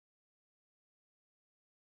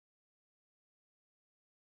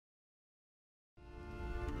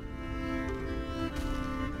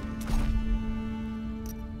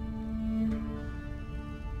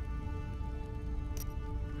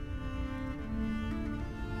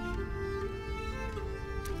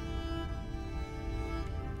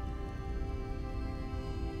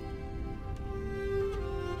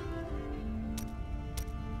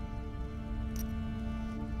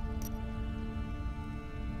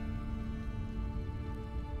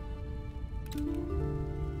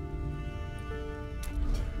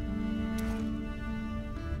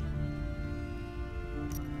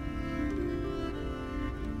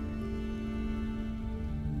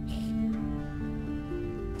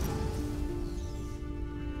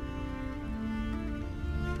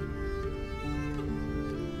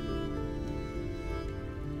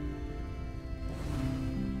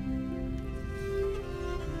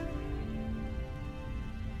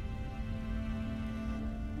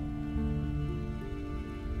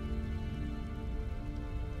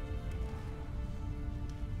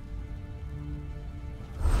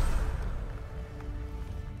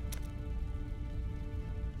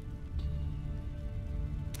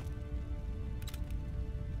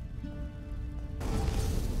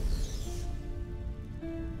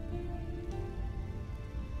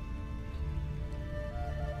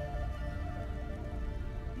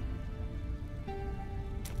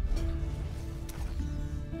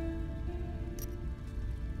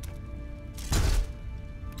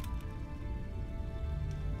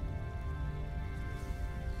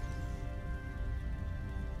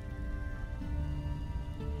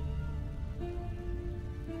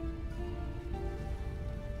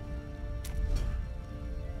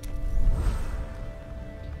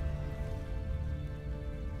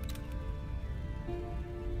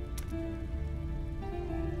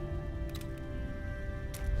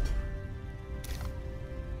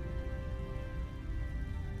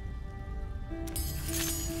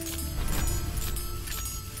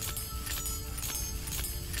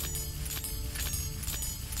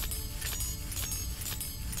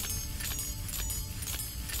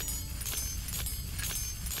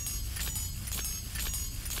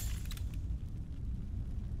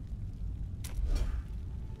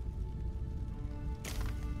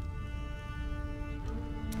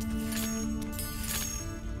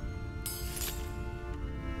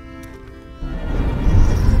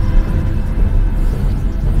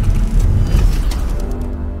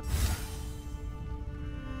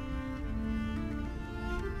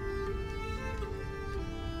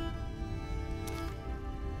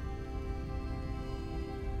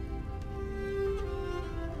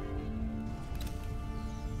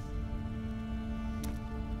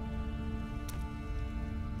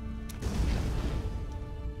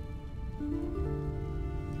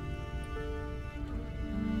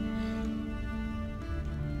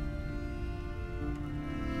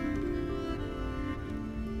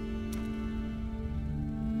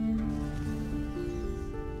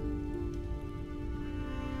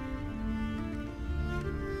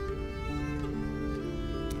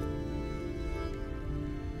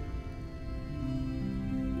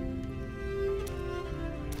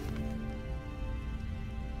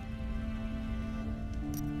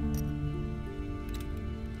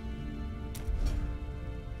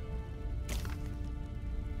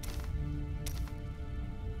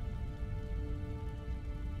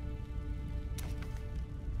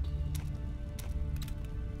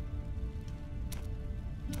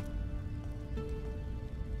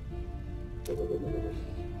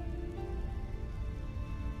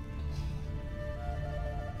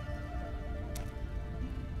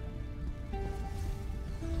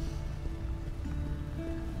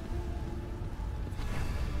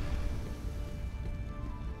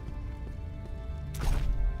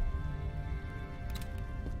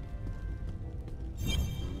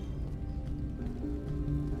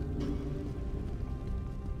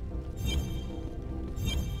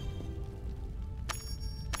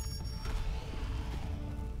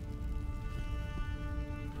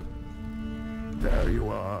There you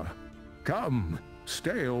are. Come,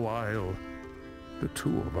 stay a while. The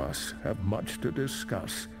two of us have much to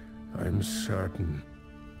discuss, I'm certain.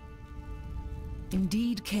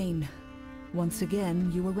 Indeed, Cain. Once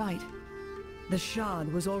again, you were right. The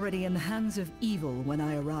Shard was already in the hands of evil when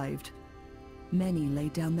I arrived. Many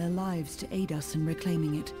laid down their lives to aid us in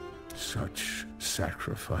reclaiming it. Such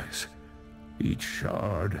sacrifice. Each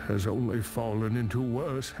Shard has only fallen into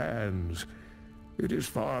worse hands. It is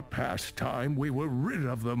far past time we were rid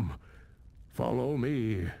of them. Follow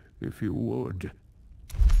me, if you would.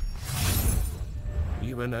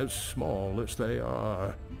 Even as small as they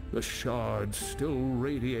are, the Shards still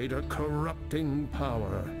radiate a corrupting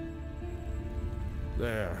power.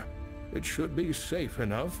 There. It should be safe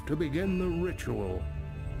enough to begin the ritual.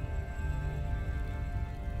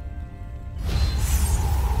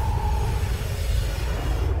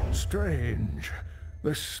 Strange.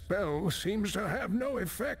 The spell seems to have no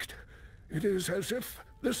effect. It is as if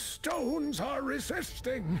the stones are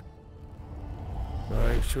resisting.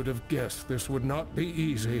 I should have guessed this would not be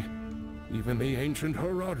easy. Even the ancient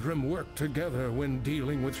Horadrim worked together when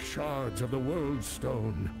dealing with shards of the World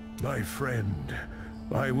Stone. My friend,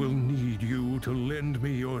 I will need you to lend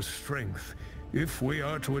me your strength if we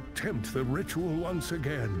are to attempt the ritual once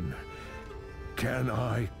again. Can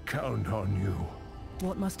I count on you?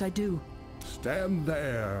 What must I do? Stand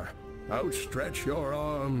there, outstretch your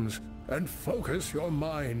arms, and focus your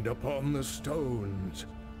mind upon the stones.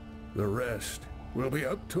 The rest will be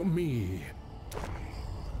up to me.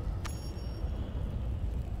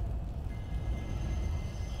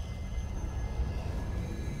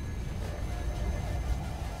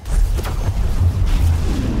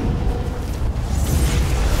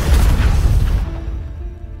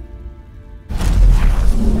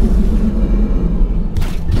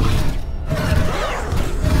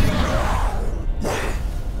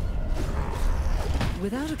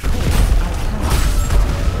 Without a trace, I cannot.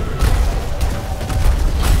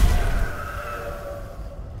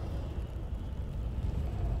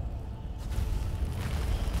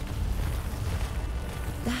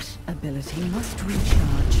 That ability must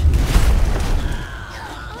recharge.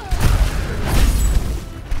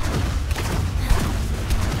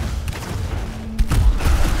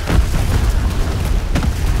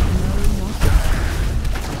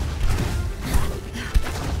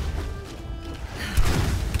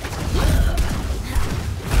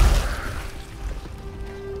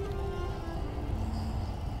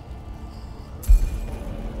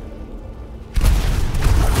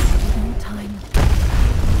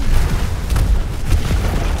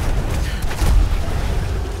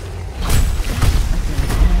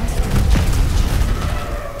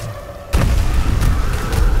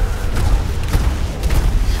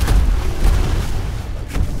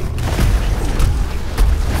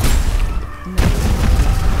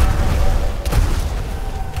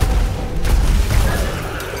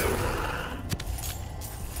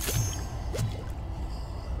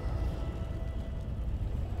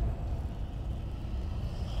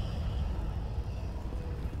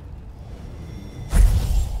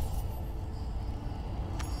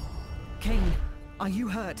 Kane, are you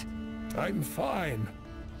hurt? I'm fine.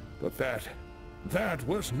 But that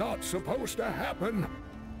was not supposed to happen.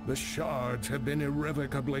 The shards have been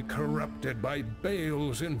irrevocably corrupted by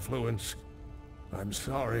Baal's influence. I'm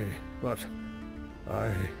sorry, but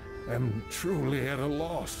I am truly at a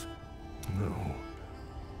loss.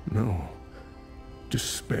 No.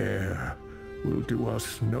 Despair will do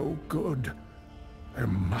us no good. There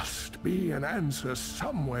must be an answer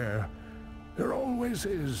somewhere. There always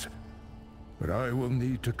is. But I will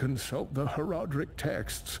need to consult the Horadric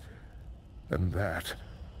texts, and that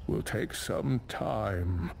will take some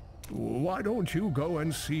time. Why don't you go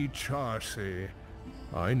and see Charcy?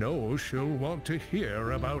 I know she'll want to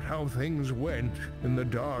hear about how things went in the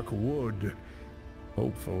Dark Wood.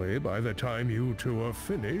 Hopefully, by the time you two are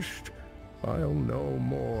finished, I'll know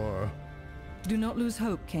more. Do not lose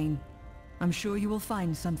hope, Kane. I'm sure you will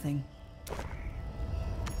find something.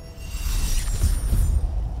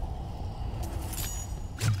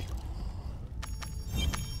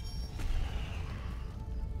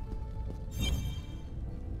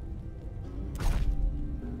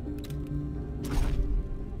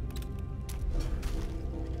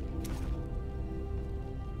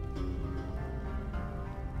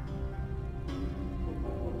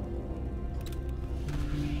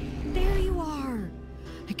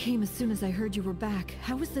 Came as soon as I heard you were back.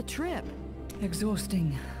 How was the trip?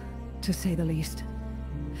 Exhausting, to say the least.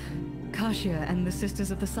 Kasia and the Sisters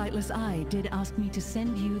of the Sightless Eye did ask me to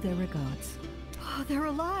send you their regards. Oh, they're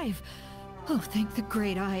alive! Oh, thank the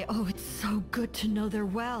Great Eye. Oh, it's so good to know they're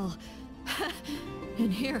well.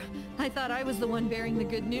 And here, I thought I was the one bearing the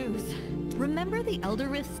good news. Remember the Elder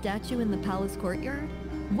Rift statue in the palace courtyard?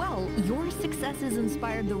 Well, your successes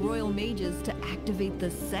inspired the royal mages to activate the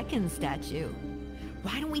second statue.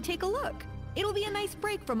 Why don't we take a look? It'll be a nice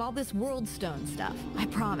break from all this World Stone stuff, I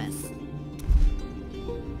promise.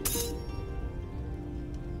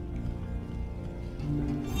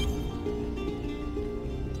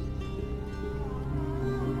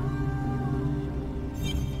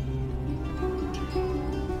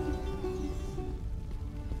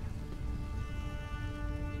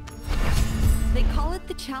 They call it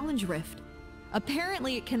the Challenge Rift.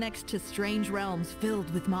 Apparently it connects to strange realms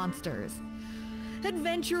filled with monsters.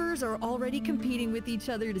 Adventurers are already competing with each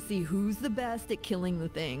other to see who's the best at killing the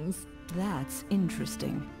things. That's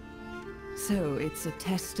interesting. So it's a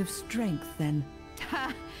test of strength, then?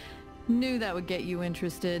 Ha! Knew that would get you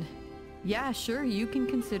interested. Yeah, sure, you can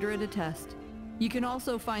consider it a test. You can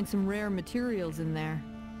also find some rare materials in there.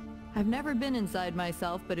 I've never been inside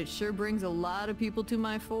myself, but it sure brings a lot of people to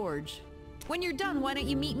my forge. When you're done, why don't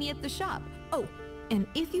you meet me at the shop? Oh, and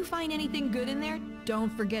if you find anything good in there, don't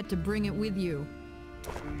forget to bring it with you.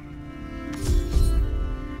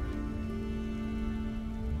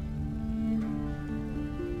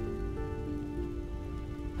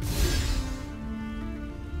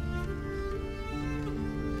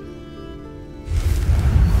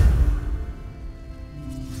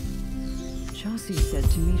 Chelsea said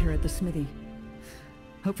to meet her at the smithy.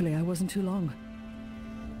 Hopefully I wasn't too long.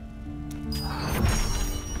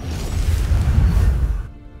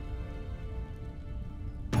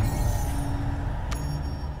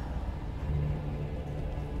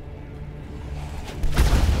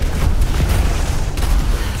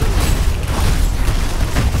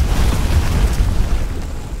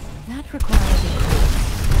 That requires a course.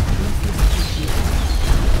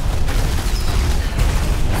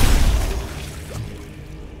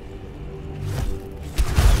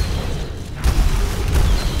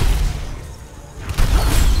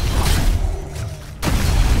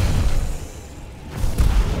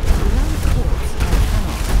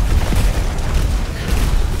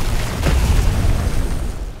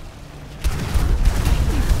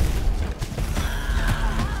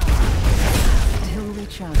 Still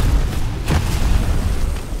recharging.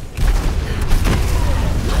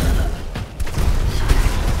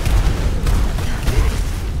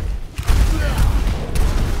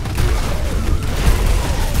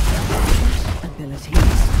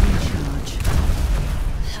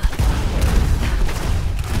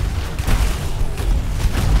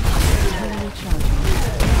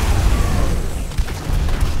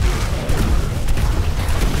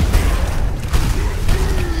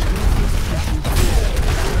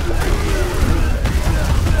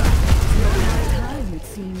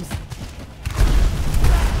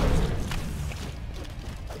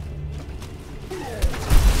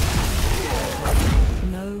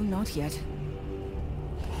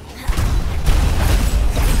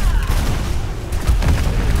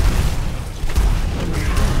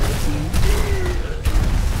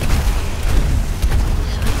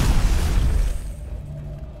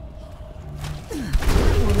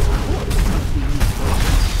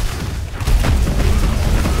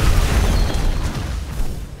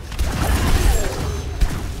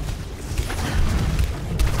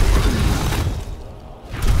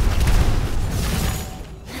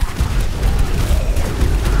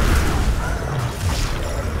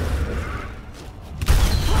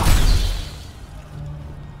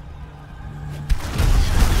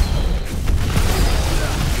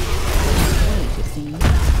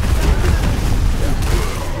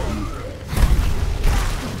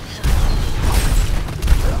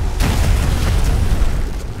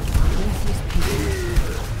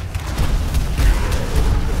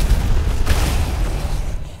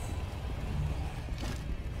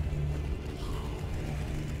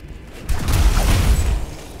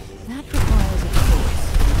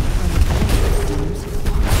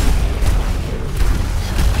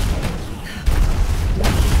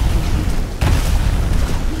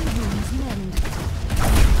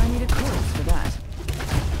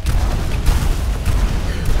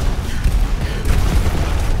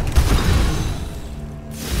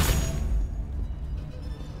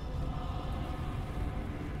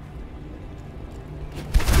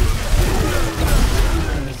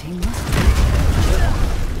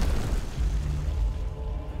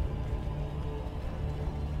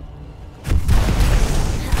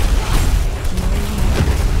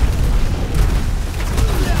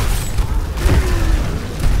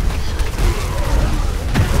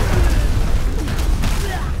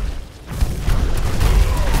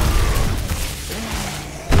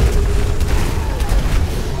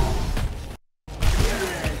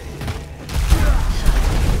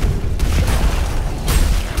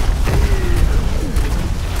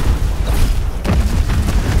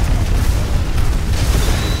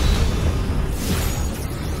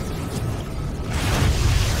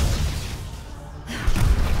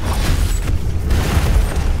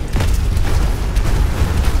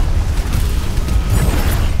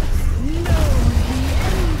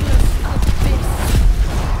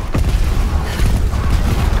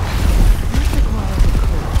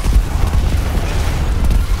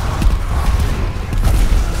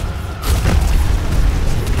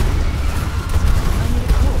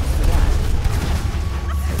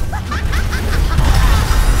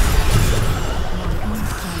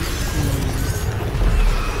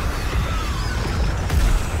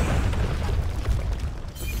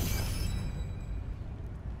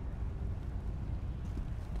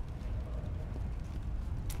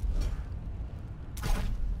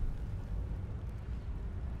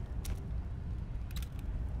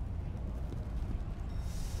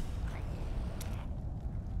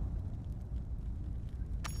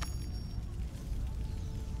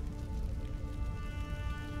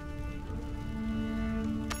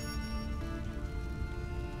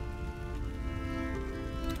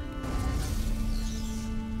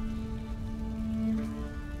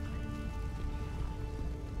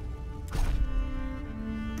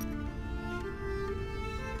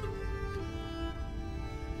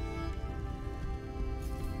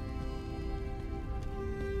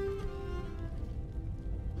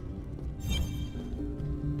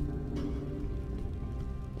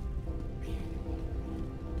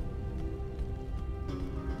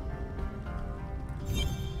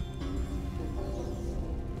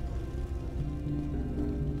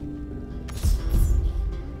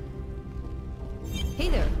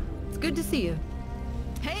 Good to see you.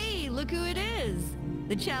 Hey, look who it is!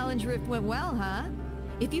 The challenge rift went well, huh?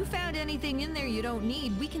 If you found anything in there you don't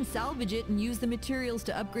need, we can salvage it and use the materials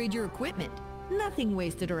to upgrade your equipment. Nothing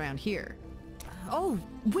wasted around here. Oh,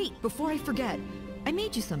 wait, before I forget. I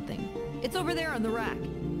made you something. It's over there on the rack.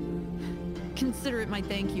 Consider it my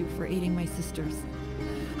thank you for aiding my sisters.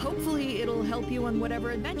 Hopefully it'll help you on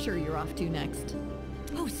whatever adventure you're off to next.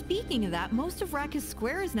 Oh, speaking of that, most of Rackus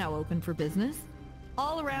Square is now open for business.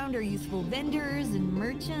 All around are useful vendors and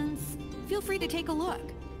merchants. Feel free to take a look.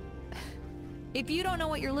 If you don't know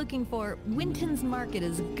what you're looking for, Winton's Market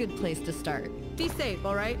is a good place to start. Be safe,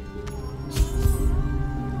 alright?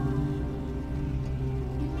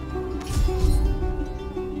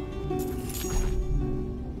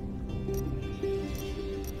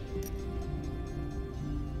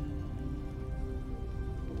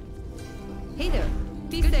 Hey there.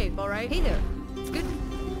 Be safe, alright? Hey there. It's good.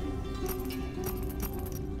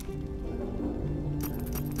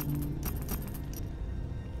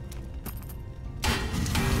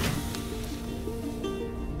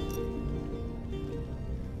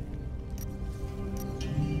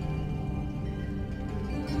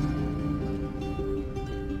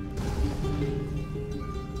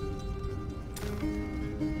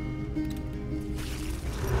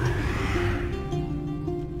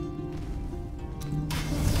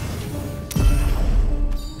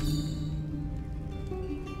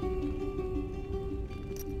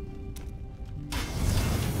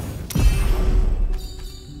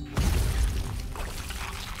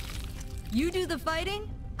 You do the fighting,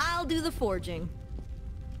 I'll do the forging.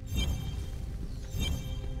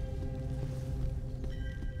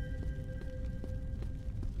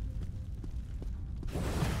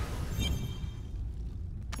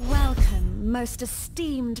 Welcome, most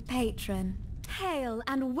esteemed patron. Hail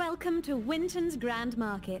and welcome to Winton's Grand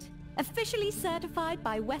Market, officially certified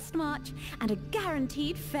by Westmarch and a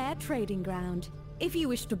guaranteed fair trading ground. If you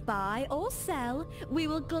wish to buy or sell, we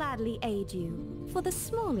will gladly aid you, for the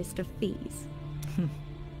smallest of fees.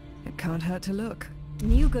 It can't hurt to look.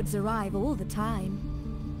 New goods arrive all the time.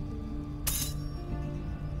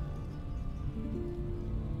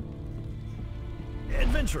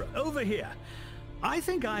 Adventurer, over here. I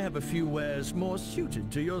think I have a few wares more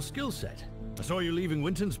suited to your skill set. I saw you leaving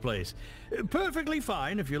Winton's place. Perfectly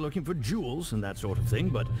fine if you're looking for jewels and that sort of thing,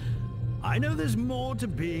 but I know there's more to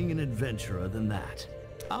being an adventurer than that.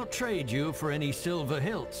 I'll trade you for any silver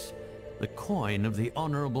hilts, the coin of the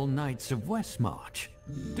Honorable Knights of Westmarch.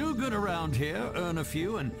 Do good around here, earn a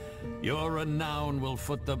few, and your renown will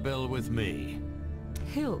foot the bill with me.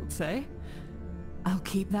 Hilts, eh? I'll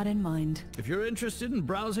keep that in mind. If you're interested in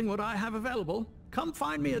browsing what I have available, come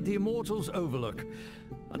find me at the Immortal's Overlook.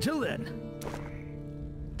 Until then...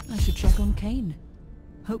 I should check on Kane.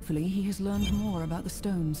 Hopefully he has learned more about the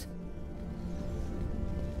stones.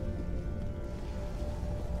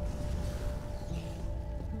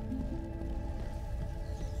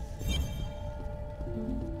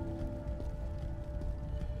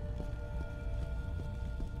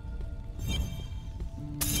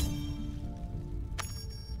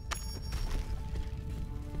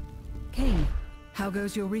 Kane, how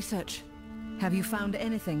goes your research? Have you found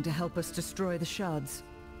anything to help us destroy the shards?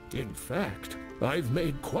 In fact, I've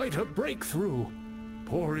made quite a breakthrough.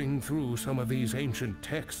 Poring through some of these ancient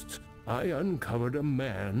texts, I uncovered a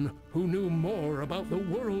man who knew more about the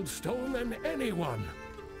World Stone than anyone.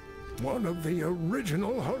 One of the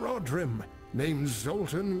original Horodrim, named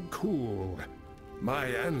Zoltan Kuhl. My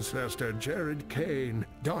ancestor, Jared Kane,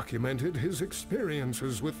 documented his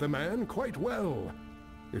experiences with the man quite well.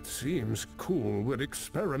 It seems Kuhl would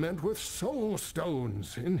experiment with soul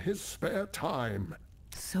stones in his spare time.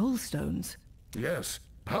 Soul stones? Yes,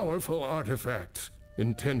 powerful artifacts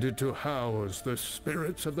intended to house the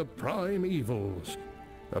spirits of the prime evils.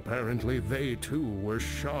 Apparently they too were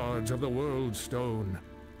shards of the World Stone,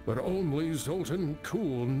 but only Zoltan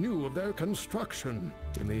Kuhl knew of their construction.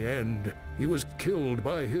 In the end, he was killed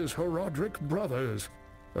by his Horodric brothers.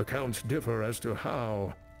 Accounts differ as to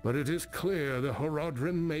how, but it is clear the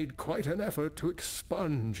Horodrim made quite an effort to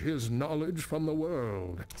expunge his knowledge from the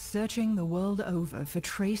world. Searching the world over for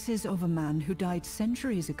traces of a man who died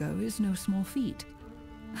centuries ago is no small feat.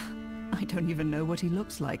 I don't even know what he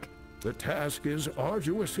looks like. The task is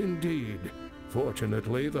arduous indeed.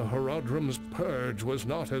 Fortunately, the Horodrim's purge was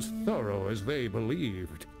not as thorough as they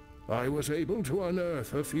believed. I was able to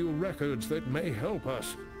unearth a few records that may help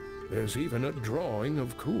us. There's even a drawing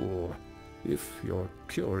of Kuhl, if you're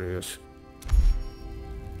curious.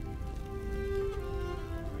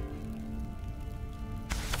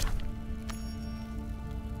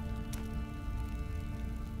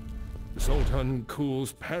 Zoltan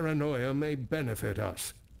Kuhl's paranoia may benefit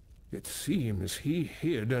us. It seems he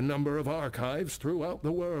hid a number of archives throughout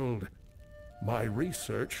the world. My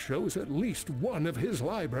research shows at least one of his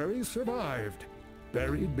libraries survived,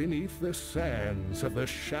 buried beneath the sands of the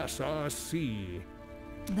Shassar Sea.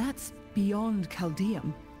 That's beyond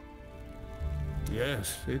Chaldeum.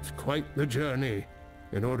 Yes, it's quite the journey.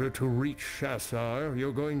 In order to reach Shassar,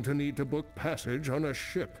 you're going to need to book passage on a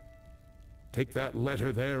ship. Take that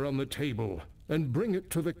letter there on the table, and bring it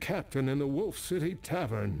to the captain in the Wolf City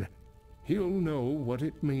Tavern. He'll know what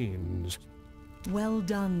it means. Well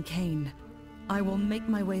done, Kane. I will make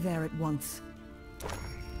my way there at once.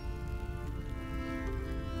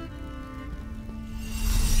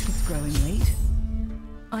 It's growing late.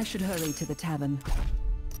 I should hurry to the tavern.